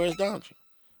get yours, don't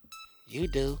you? You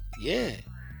do, yeah.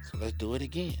 So let's do it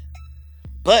again.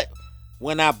 But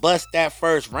when I bust that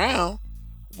first round,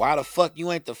 why the fuck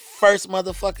you ain't the first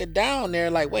motherfucker down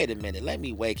there? Like, wait a minute, let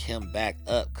me wake him back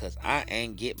up, cause I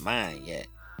ain't get mine yet.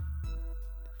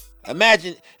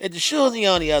 Imagine if the shoe was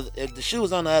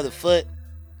on the other foot,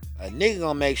 a nigga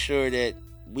gonna make sure that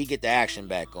we get the action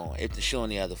back on. If the shoe on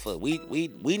the other foot, we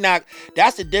not.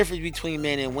 That's the difference between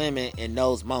men and women in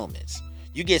those moments.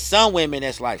 You get some women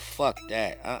that's like, fuck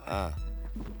that,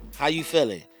 How you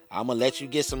feeling? I'm gonna let you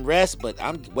get some rest, but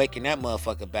I'm waking that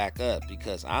motherfucker back up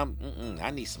because I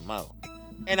need some more,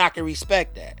 and I can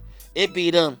respect that. It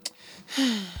be them.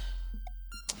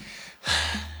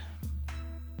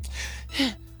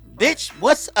 Bitch,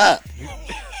 what's up?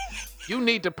 You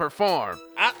need to perform.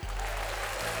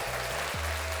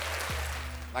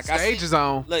 Like Stage is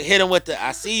on. Look, hit him with the.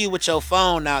 I see you with your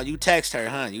phone now. You text her,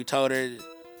 huh? You told her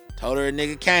a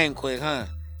nigga came quick, huh?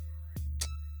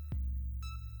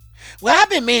 Well, I've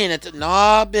been meaning to.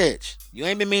 Nah, bitch. You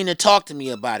ain't been meaning to talk to me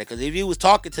about it. Because if you was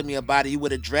talking to me about it, you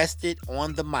would have addressed it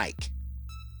on the mic.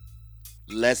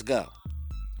 Let's go.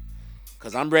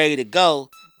 Because I'm ready to go,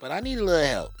 but I need a little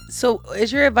help. So,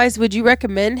 is your advice? Would you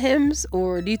recommend hymns,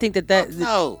 or do you think that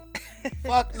No.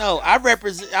 Fuck no. I'm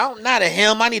not a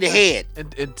him. I need a head.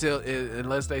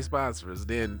 Unless they sponsor us,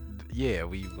 then yeah,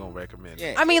 we gonna recommend it.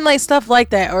 Yeah. I mean, like stuff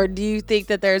like that, or do you think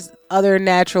that there's other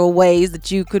natural ways that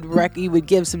you could you would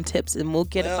give some tips, and we'll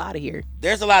get up out of here?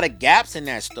 There's a lot of gaps in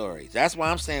that story. That's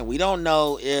why I'm saying we don't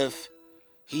know if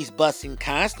he's busting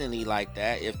constantly like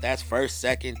that. If that's first,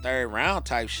 second, third round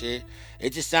type shit,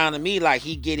 it just sounded to me like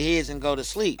he get his and go to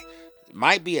sleep. It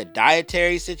might be a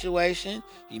dietary situation.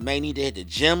 He may need to hit the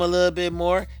gym a little bit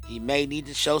more. He may need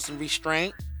to show some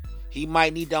restraint. He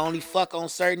might need to only fuck on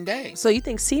certain days. So you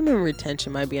think semen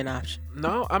retention might be an option?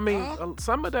 No, I mean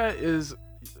some of that is.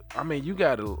 I mean, you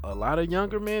got a lot of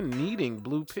younger men needing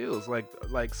blue pills,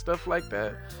 like stuff like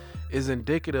that is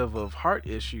indicative of heart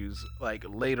issues like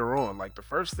later on. Like the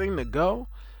first thing to go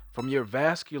from your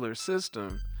vascular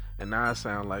system, and now I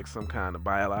sound like some kind of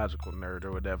biological nerd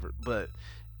or whatever, but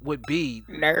would be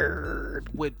Nerd.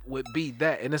 would be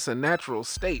that, and it's a natural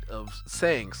state of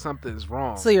saying something's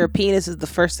wrong. So your penis is the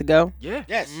first to go? Yeah.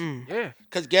 Yes. Yeah.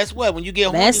 Because guess what? When you get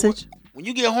horny, Message. when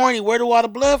you get horny, where do all the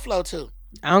blood flow to?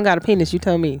 I don't got a penis. You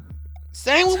tell me.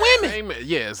 Same with women. Same,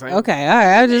 yeah. Same. Okay, all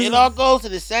right. It all goes to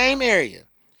the same area.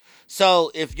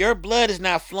 So if your blood is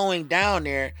not flowing down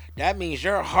there, that means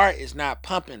your heart is not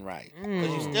pumping right. Because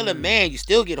you're still a man, you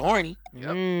still get horny. Yep.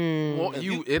 Well,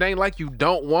 it ain't like you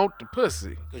don't want the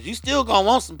pussy. Because you still gonna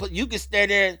want some. You can stay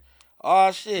there.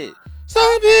 Oh shit.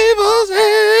 Some people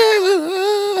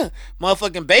say,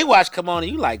 motherfucking Baywatch come on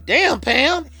and you like, damn,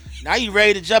 Pam. Now you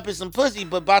ready to jump in some pussy,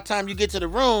 but by the time you get to the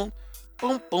room,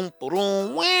 boom, boom,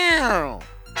 boom, wow.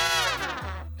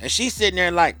 And she's sitting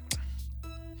there like,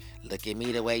 look at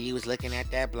me the way you was looking at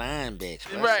that blind bitch.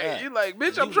 What's Right. up? You like,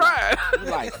 bitch, I'm trying.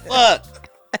 You like, fuck.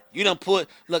 You done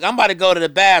look, I'm about to go to the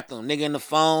bathroom. Nigga in the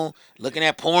phone, looking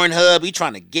at Pornhub. He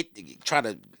trying to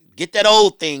get that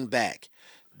old thing back.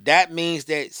 That means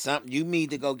that you need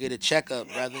to go get a checkup,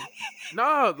 brother.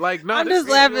 No. I'm just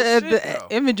laughing at the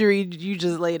imagery you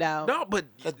just laid out. No, but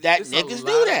that it's a niggas lot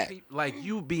do of that. like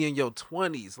you be in your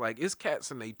 20s. Like it's cats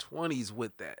in their 20s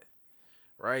with that.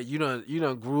 Right? You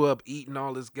done grew up eating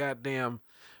all this goddamn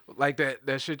like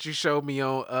that shit you showed me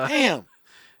on Damn.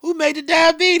 Who made the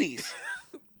diabetes?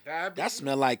 diabetes. That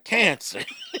smell like cancer.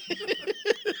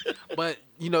 But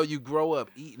you grow up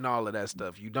eating all of that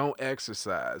stuff. You don't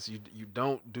exercise. You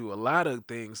don't do a lot of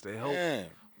things to help Yeah.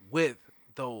 with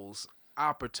those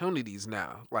opportunities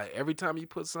now. Like every time you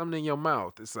put something in your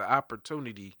mouth, it's an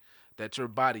opportunity that your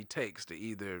body takes to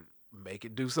either make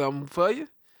it do something for you.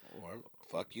 Or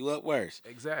fuck you up worse.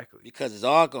 Exactly. Because it's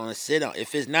all gonna sit on.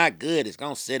 If it's not good, it's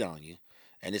gonna sit on you.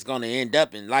 And it's gonna end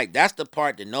up in that's the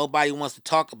part that nobody wants to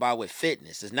talk about with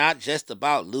fitness. It's not just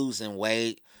about losing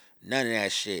weight. None of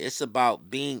that shit. It's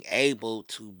about being able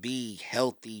to be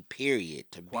healthy, period.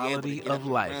 To Quality be able to of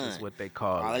life is what they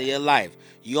call it. Quality of life.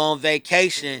 You on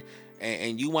vacation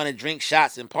and you want to drink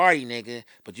shots and party, nigga,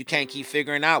 but you can't keep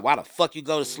figuring out why the fuck you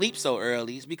go to sleep so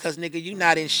early. It's because, nigga, you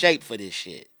not in shape for this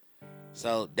shit.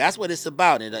 So that's what it's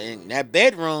about. And in that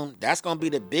bedroom, that's going to be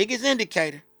the biggest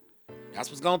indicator. That's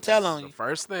what's going to tell on The you.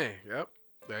 first thing. Yep.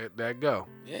 That go.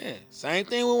 Yeah. Same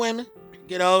thing with women.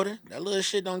 Get older. That little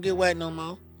shit don't get wet no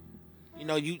more.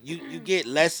 You get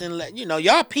less and less.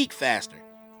 Y'all peak faster.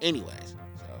 Anyways.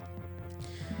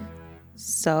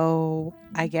 So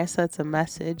I guess that's a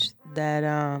message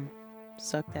that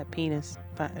suck that penis.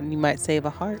 And you might save a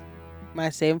heart.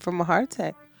 Might save him from a heart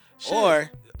attack. Shit. Or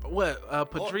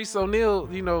What? Patrice O'Neal,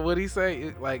 what he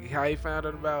say? Like how he found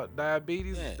out about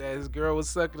diabetes? Yeah. That his girl was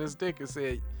sucking his dick and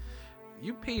said,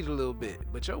 you peed a little bit,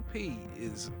 but your pee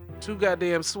is too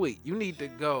goddamn sweet. You need to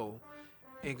go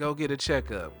get a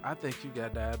checkup. I think you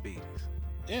got diabetes.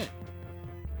 yeah.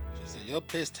 She said, your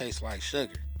piss tastes like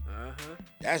sugar. Uh-huh.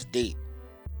 That's deep.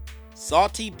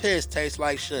 Salty piss tastes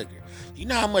like sugar. You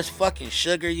know how much fucking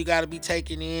sugar you gotta be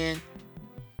taking in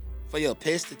for your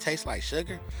piss to taste like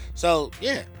sugar? So,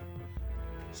 yeah.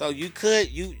 So you could,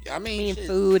 I mean, shit.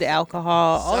 food,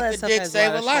 alcohol, all Suck that a stuff dick, has a save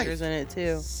lot a of life. sugars in it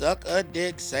too. Suck a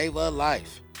dick, save a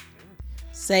life.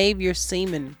 Save your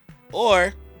semen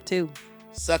Or too.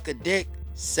 suck a dick,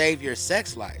 save your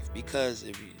sex life. Because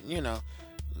if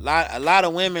a lot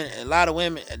of women,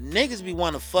 niggas be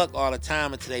wanting to fuck all the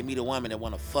time until they meet a woman that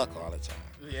want to fuck all the time.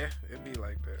 Yeah, it'd be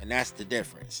like that. And that's the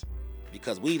difference.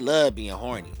 Because we love being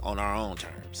horny on our own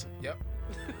terms. Yep.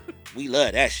 We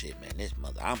love that shit, man. This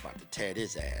mother, I'm about to tear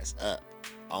this ass up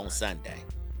on Sunday.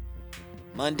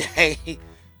 Monday,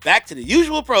 back to the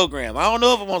usual program. I don't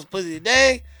know if I want pussy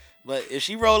today, but if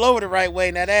she roll over the right way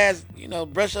and that ass,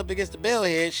 brush up against the bell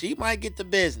head, she might get the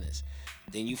business.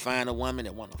 Then you find a woman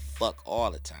that want to fuck all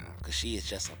the time because she is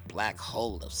just a black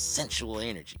hole of sensual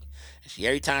energy. And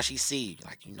every time she see you,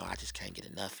 like, I just can't get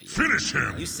enough of you. Finish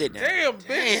him. You sitting there. Damn, bitch.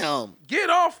 Damn. Get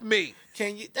off me.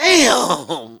 Can you?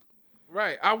 Damn.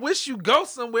 Right. I wish you go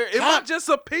somewhere. Am I just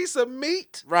a piece of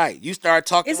meat? Right. You start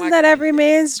talking Isn't like that every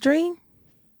man's dream?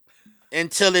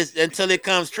 until it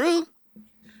comes true.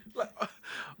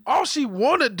 All she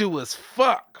want to do is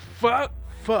fuck. What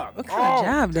kind all of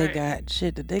job they day. got?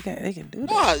 Shit that they can do that.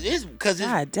 No, it's because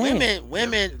God damn.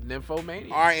 women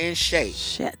Nymphomania. are in shape.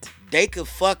 Shit. They could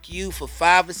fuck you for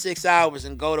 5 or 6 hours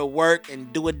and go to work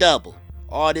and do a double.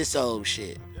 All this old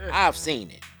shit. Yeah. I've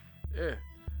seen it. Yeah.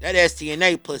 That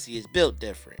STNA pussy is built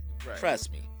different. Right.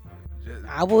 Trust me.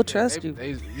 I will trust you.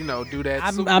 They do that.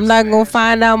 I'm super not gonna smash.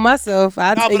 find out myself.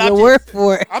 I'll No, take but your I'm word just-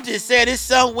 for it. I'm just saying, it's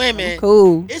some women.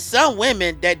 Cool. It's some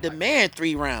women that demand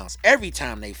 3 rounds every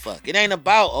time they fuck. It ain't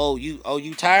about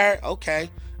you tired? Okay,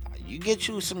 you get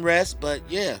you some rest, but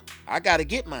yeah, I gotta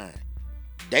get mine.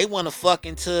 they want to fuck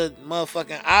into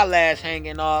motherfucking eyelash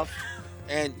hanging off.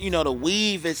 And, the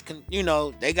weave is,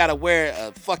 they got to wear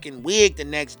a fucking wig the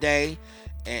next day.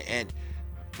 And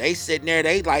they sitting there,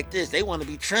 they like this. They want to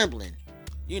be trembling.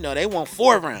 They want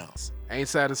 4 rounds. Ain't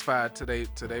satisfied till they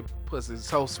pussy's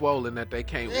so swollen that they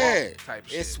can't walk type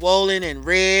shit. It's swollen and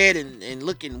red and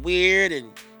looking weird.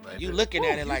 And you looking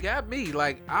at it like. You got me.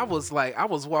 I was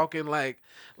walking like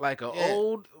an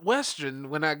old Western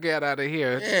when I got out of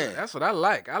here. Yeah. That's what I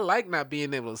like. I like not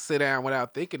being able to sit down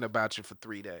without thinking about you for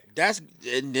 3 days.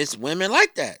 And it's women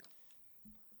like that.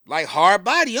 Like hard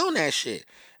body on that shit.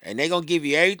 And they gonna give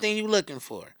you everything you looking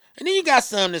for. And then you got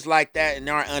some that's like that and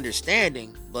aren't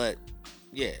understanding. But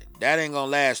yeah, that ain't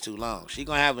gonna last too long. She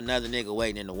gonna have another nigga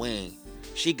waiting in the wing.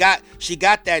 She got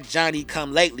that Johnny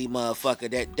come lately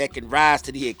motherfucker that can rise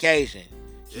to the occasion.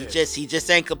 He just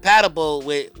ain't compatible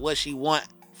with what she want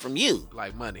from you.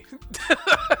 Like money.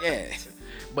 Yeah.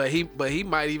 But he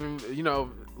might even,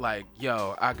 like,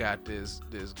 yo, I got this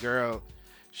girl,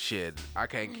 shit, I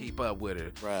can't keep up with her.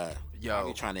 Bruh. Yo.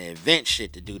 You trying to invent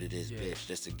shit to do to this bitch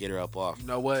just to get her up off. You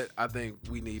know what? I think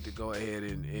we need to go ahead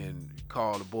and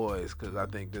call the boys, because I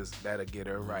think that'll get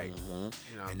her right.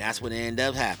 Mm-hmm. And that's what ended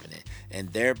up happening.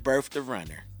 And they're birthed a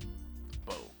runner.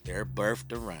 Boom. They're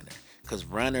birthed a runner. Because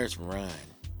runners run.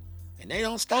 And they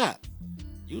don't stop.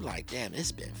 You like, damn,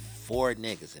 it's been 4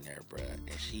 niggas in there, bruh.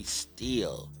 And she's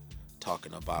still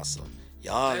talking about some,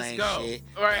 y'all Let's ain't go. shit.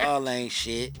 Right. Y'all ain't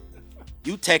shit.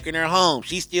 You taking her home.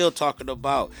 She's still talking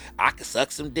about, I can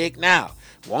suck some dick now.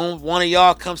 Won't one of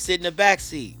y'all come sit in the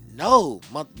backseat? No,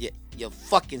 you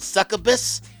fucking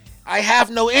succubus. I have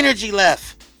no energy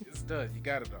left. It's done. You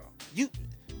got it all. You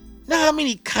know how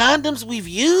many condoms we've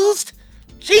used?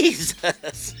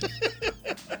 Jesus.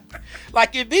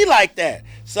 Like it be like that.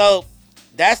 So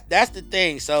that's the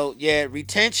thing. So yeah,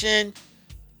 retention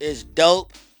is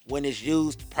dope when it's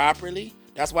used properly.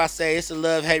 That's why I say it's a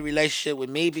love-hate relationship with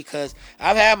me, because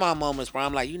I've had my moments where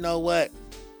I'm like, you know what?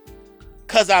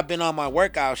 Because I've been on my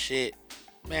workout shit,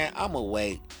 man, I'm going to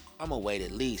wait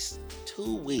at least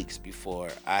 2 weeks before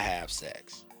I have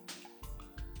sex.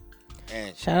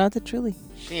 And Shout out to Truly.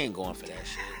 she ain't going for that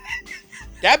shit.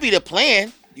 That be the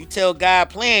plan. You tell God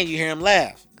plan, you hear him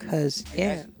laugh. Cause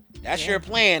yeah, That's your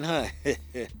plan, huh?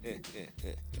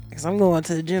 cause I'm going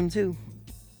to the gym too.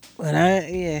 But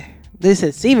this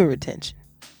is semen retention.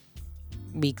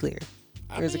 Be clear.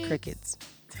 Where's the crickets?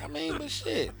 I mean, but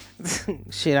shit.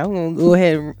 Shit, I'm gonna go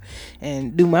ahead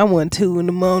and do my 1-2 in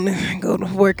the morning and go to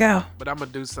work out. But I'm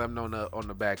gonna do something on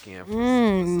the back end. For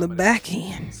The back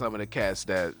end. some of the cats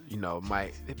that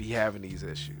might be having these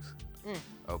issues.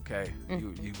 Okay,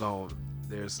 you gon'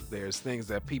 there's things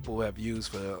that people have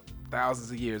used for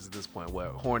thousands of years at this point. What,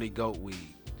 horny goat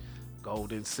weed,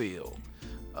 golden seal,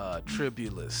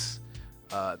 tribulus,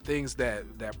 things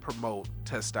that promote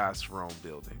testosterone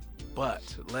building. But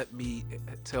let me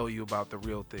tell you about the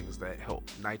real things that help: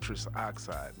 nitrous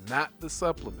oxide, not the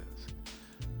supplements,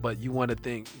 but you want to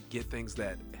get things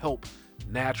that help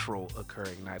natural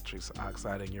occurring nitrous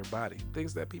oxide in your body.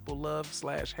 Things that people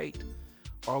love/hate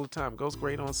all the time. Goes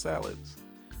great on salads.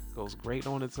 Goes great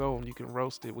on its own. You can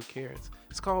roast it with carrots.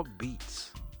 It's called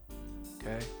beets.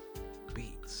 Okay?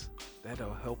 Beets.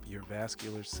 That'll help your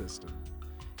vascular system.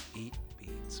 Eat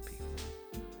beets, people.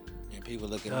 And people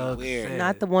looking at me weird.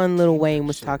 Not the one Lil Wayne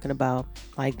was talking about,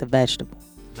 like the vegetable.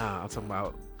 Nah, I'm talking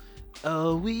about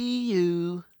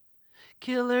OEU,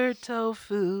 killer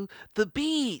tofu, the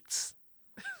beets.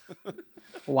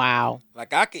 Wow.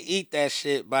 Like, I could eat that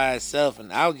shit by itself,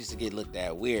 and I used to get looked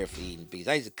at weird for eating beets.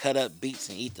 I used to cut up beets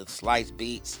and eat the sliced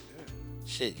beets.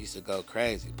 Shit used to go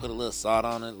crazy. Put a little salt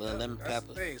on it, a little lemon That's pepper.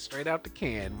 the thing, straight out the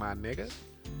can, my nigga.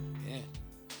 Yeah.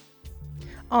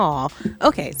 Aw.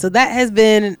 Okay, so that has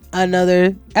been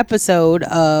another episode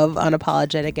of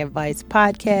Unapologetic Advice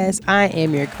Podcast. I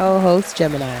am your co-host,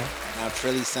 Gemini. Now,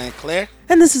 Trilly St. Clair.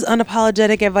 And this is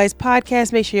Unapologetic Advice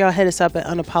Podcast. Make sure y'all hit us up at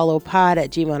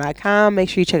unapollopod@gmail.com. Make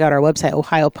sure you check out our website,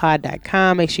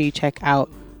 ohiopod.com. Make sure you check out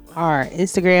our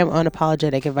Instagram,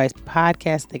 Unapologetic Advice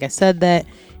Podcast. I think I said that.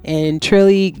 And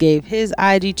Trilly gave his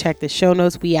IG. Check the show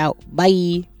notes. We out.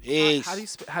 Bye. Peace.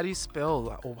 How do you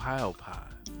spell Ohio Pod?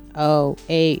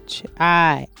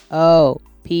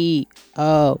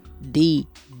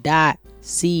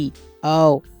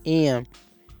 OHIOPOD.com.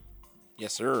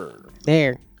 Yes, sir.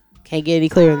 There. Can't get any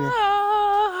clearer than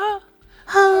that.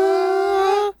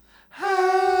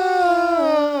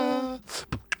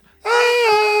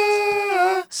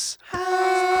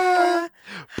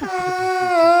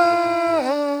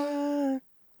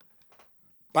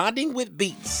 Bonding with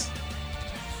beats.